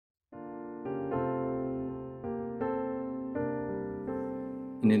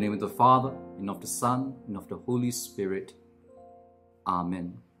In the name of the Father, and of the Son, and of the Holy Spirit.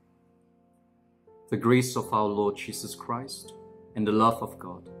 Amen. The grace of our Lord Jesus Christ, and the love of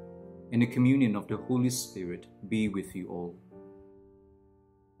God, and the communion of the Holy Spirit be with you all.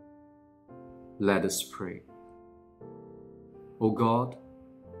 Let us pray. O God,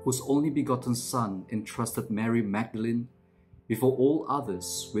 whose only begotten Son entrusted Mary Magdalene before all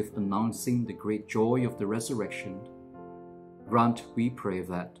others with announcing the great joy of the resurrection, grant, we pray,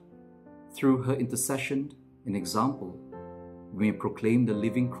 that through her intercession and example, we may proclaim the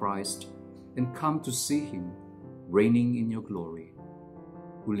living Christ and come to see him reigning in your glory,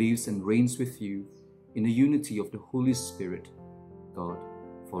 who lives and reigns with you in the unity of the Holy Spirit, God,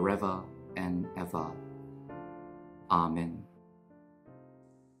 forever and ever. Amen.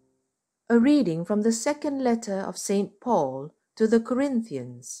 A reading from the second letter of St. Paul to the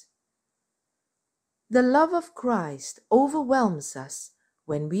Corinthians. The love of Christ overwhelms us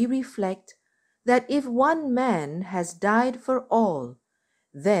when we reflect that if one man has died for all,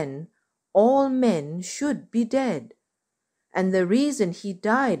 then all men should be dead. And the reason he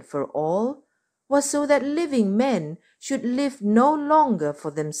died for all was so that living men should live no longer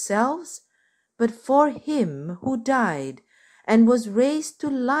for themselves, but for him who died and was raised to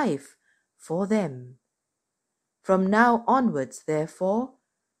life for them. From now onwards, therefore,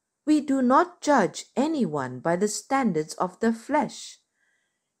 we do not judge anyone by the standards of the flesh.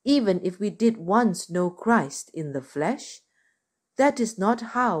 Even if we did once know Christ in the flesh, that is not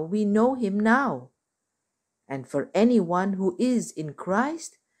how we know him now. And for anyone who is in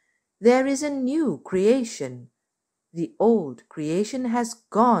Christ, there is a new creation. The old creation has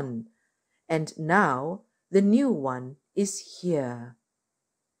gone, and now the new one is here.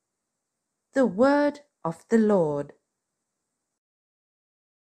 The word of the Lord.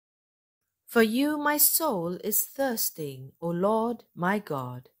 For you my soul is thirsting, O Lord my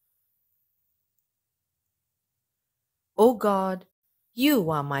God. O God, you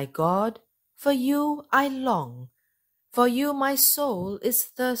are my God, for you I long, for you my soul is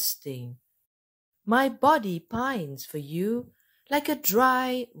thirsting. My body pines for you like a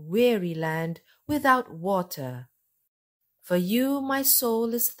dry, weary land without water. For you my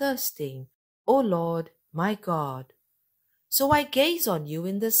soul is thirsting, O Lord my God. So I gaze on you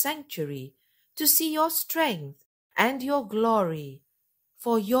in the sanctuary, to see your strength and your glory.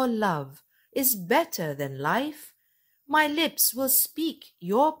 For your love is better than life. My lips will speak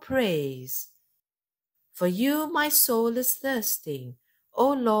your praise. For you my soul is thirsting,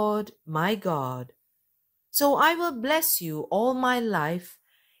 O Lord my God. So I will bless you all my life.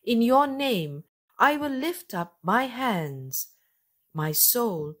 In your name I will lift up my hands. My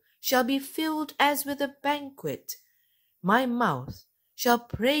soul shall be filled as with a banquet. My mouth shall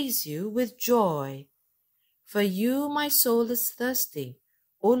praise you with joy. For you my soul is thirsting,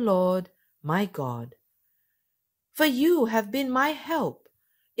 O Lord my God. For you have been my help.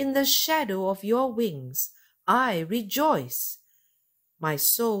 In the shadow of your wings I rejoice. My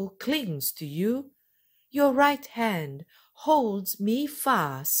soul clings to you. Your right hand holds me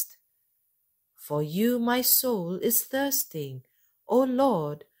fast. For you my soul is thirsting, O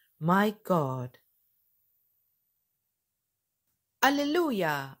Lord my God.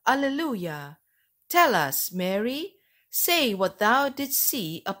 Alleluia, alleluia. Tell us, Mary, say what thou didst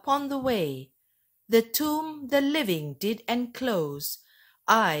see upon the way. The tomb the living did enclose.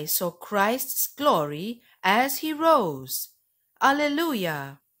 I saw Christ's glory as he rose.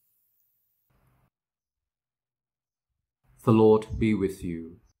 Alleluia. The Lord be with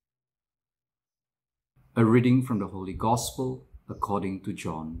you. A reading from the Holy Gospel according to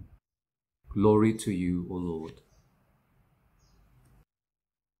John. Glory to you, O Lord.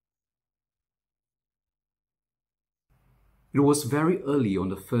 It was very early on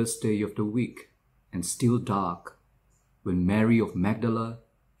the first day of the week, and still dark, when Mary of Magdala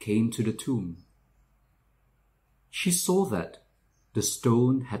came to the tomb. She saw that the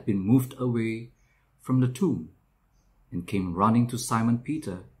stone had been moved away from the tomb, and came running to Simon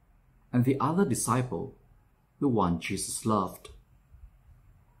Peter and the other disciple, the one Jesus loved.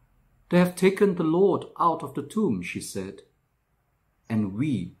 "They have taken the Lord out of the tomb," she said, "and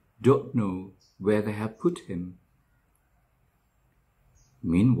we don't know where they have put him."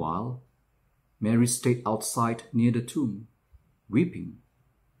 Meanwhile, Mary stayed outside near the tomb, weeping.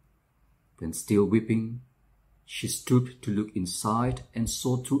 Then, still weeping, she stooped to look inside and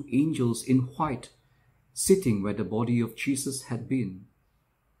saw two angels in white sitting where the body of Jesus had been,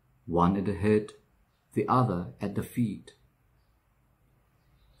 one at the head, the other at the feet.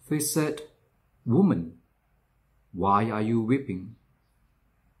 They said, "Woman, why are you weeping?"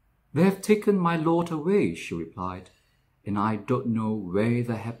 "They have taken my Lord away," she replied, and I don't know where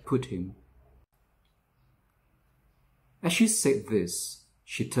they have put him." As she said this,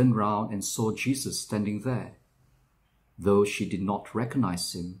 she turned round and saw Jesus standing there, though she did not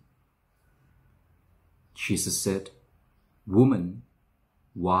recognize him. Jesus said, "Woman,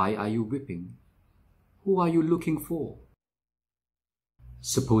 why are you weeping? Who are you looking for?"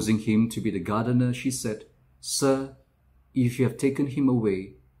 Supposing him to be the gardener, she said, "Sir, if you have taken him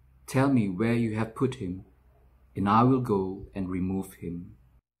away, tell me where you have put him, and I will go and remove him."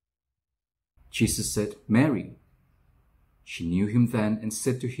 Jesus said, "Mary." She knew him then and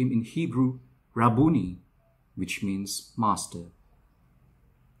said to him in Hebrew, "Rabboni," which means master.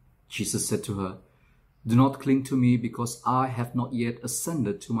 Jesus said to her, "Do not cling to me, because I have not yet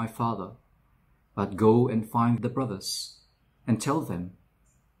ascended to my Father, but go and find the brothers and tell them,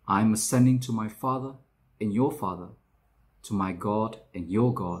 I am ascending to my Father and your Father, to my God and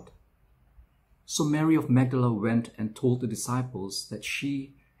your God." So Mary of Magdalen went and told the disciples that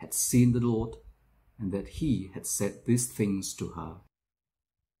she had seen the Lord and that he had said these things to her.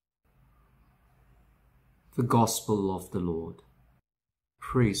 The Gospel of the Lord.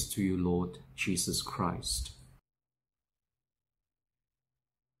 Praise to you, Lord Jesus Christ.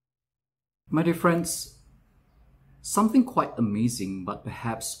 My dear friends, something quite amazing but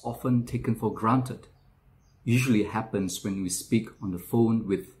perhaps often taken for granted usually happens when we speak on the phone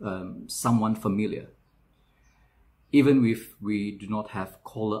with someone familiar. Even if we do not have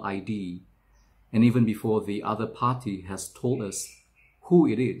caller ID, and even before the other party has told us who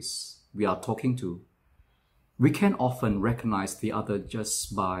it is we are talking to, we can often recognize the other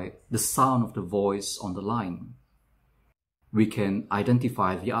just by the sound of the voice on the line. We can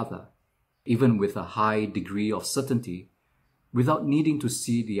identify the other, even with a high degree of certainty, without needing to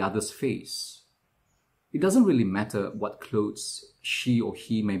see the other's face. It doesn't really matter what clothes she or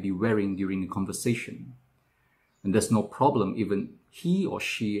he may be wearing during the conversation. And there's no problem even he or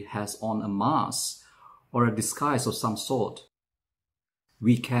she has on a mask or a disguise of some sort.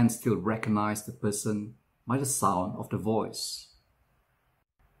 We can still recognize the person by the sound of the voice.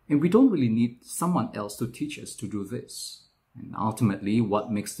 And we don't really need someone else to teach us to do this. And ultimately,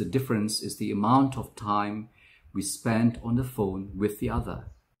 what makes the difference is the amount of time we spend on the phone with the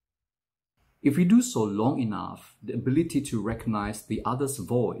other. If we do so long enough, the ability to recognize the other's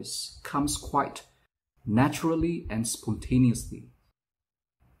voice comes quite naturally and spontaneously.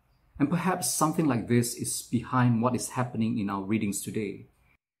 And perhaps something like this is behind what is happening in our readings today.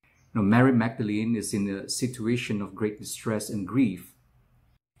 Mary Magdalene is in a situation of great distress and grief.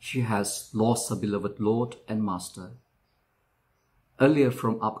 She has lost her beloved Lord and Master. Earlier,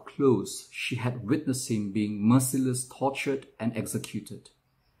 from up close, she had witnessed him being mercilessly tortured and executed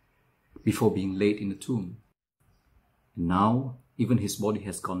before being laid in the tomb. And now, even his body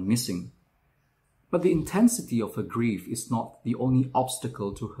has gone missing. But the intensity of her grief is not the only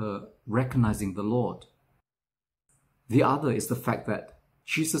obstacle to her recognizing the Lord. The other is the fact that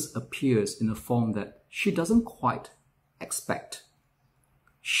Jesus appears in a form that she doesn't quite expect.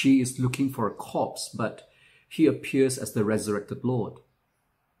 She is looking for a corpse, but he appears as the resurrected Lord.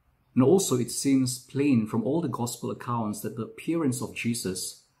 And also it seems plain from all the gospel accounts that the appearance of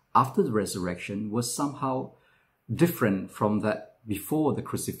Jesus after the resurrection was somehow different from that before the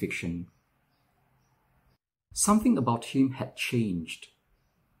crucifixion. Something about him had changed.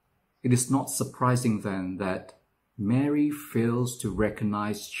 It is not surprising then that Mary fails to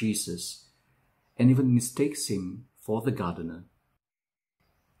recognize Jesus and even mistakes him for the gardener.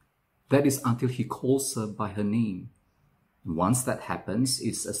 That is until he calls her by her name. And once that happens,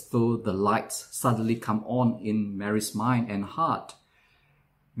 it's as though the lights suddenly come on in Mary's mind and heart.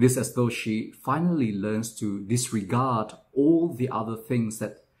 This as though she finally learns to disregard all the other things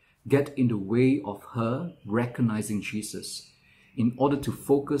that get in the way of her recognizing Jesus in order to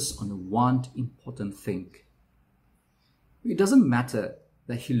focus on the one important thing. It doesn't matter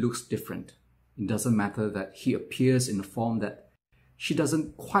that he looks different. It doesn't matter that he appears in a form that she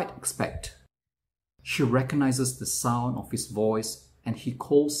doesn't quite expect. She recognizes the sound of his voice and he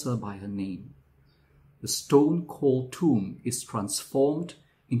calls her by her name. The stone-cold tomb is transformed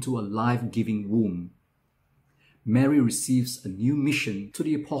into a life-giving womb. Mary receives a new mission to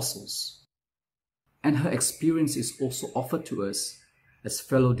the apostles, and her experience is also offered to us as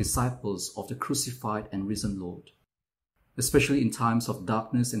fellow disciples of the crucified and risen Lord, especially in times of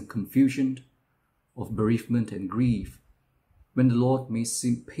darkness and confusion, of bereavement and grief, when the Lord may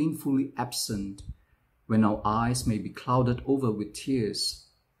seem painfully absent, when our eyes may be clouded over with tears,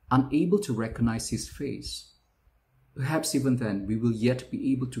 unable to recognize his face. Perhaps even then we will yet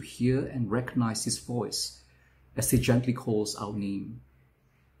be able to hear and recognize his voice as he gently calls our name.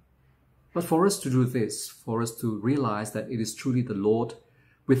 But for us to do this, for us to realize that it is truly the Lord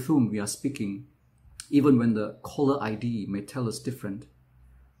with whom we are speaking, even when the caller ID may tell us different,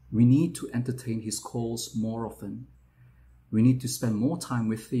 we need to entertain his calls more often. We need to spend more time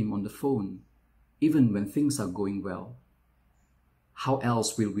with him on the phone, even when things are going well. How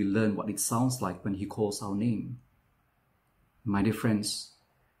else will we learn what it sounds like when he calls our name? My dear friends,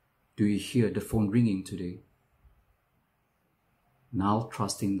 do you hear the phone ringing today? Now,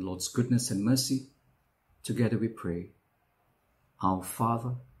 trusting the Lord's goodness and mercy, together we pray. Our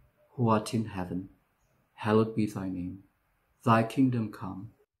Father, who art in heaven, hallowed be thy name. Thy kingdom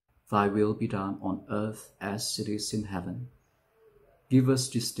come, thy will be done on earth as it is in heaven. Give us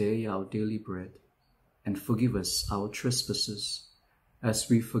this day our daily bread, and forgive us our trespasses, as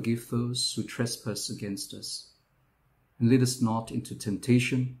we forgive those who trespass against us. And lead us not into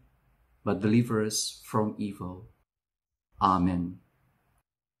temptation, but deliver us from evil. Amen.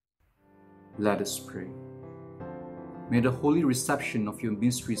 Let us pray. May the holy reception of your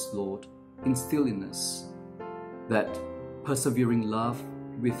mysteries, Lord, instill in us that persevering love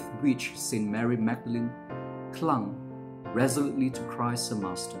with which Saint Mary Magdalene clung resolutely to Christ her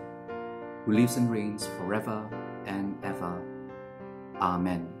Master, who lives and reigns forever and ever.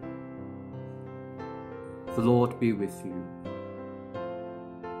 Amen. The Lord be with you.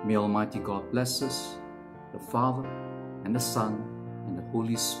 May Almighty God bless us, the Father, and the Son, and the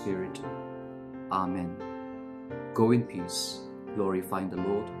Holy Spirit. Amen. Go in peace, glorifying the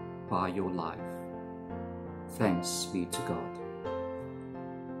Lord by your life. Thanks be to God.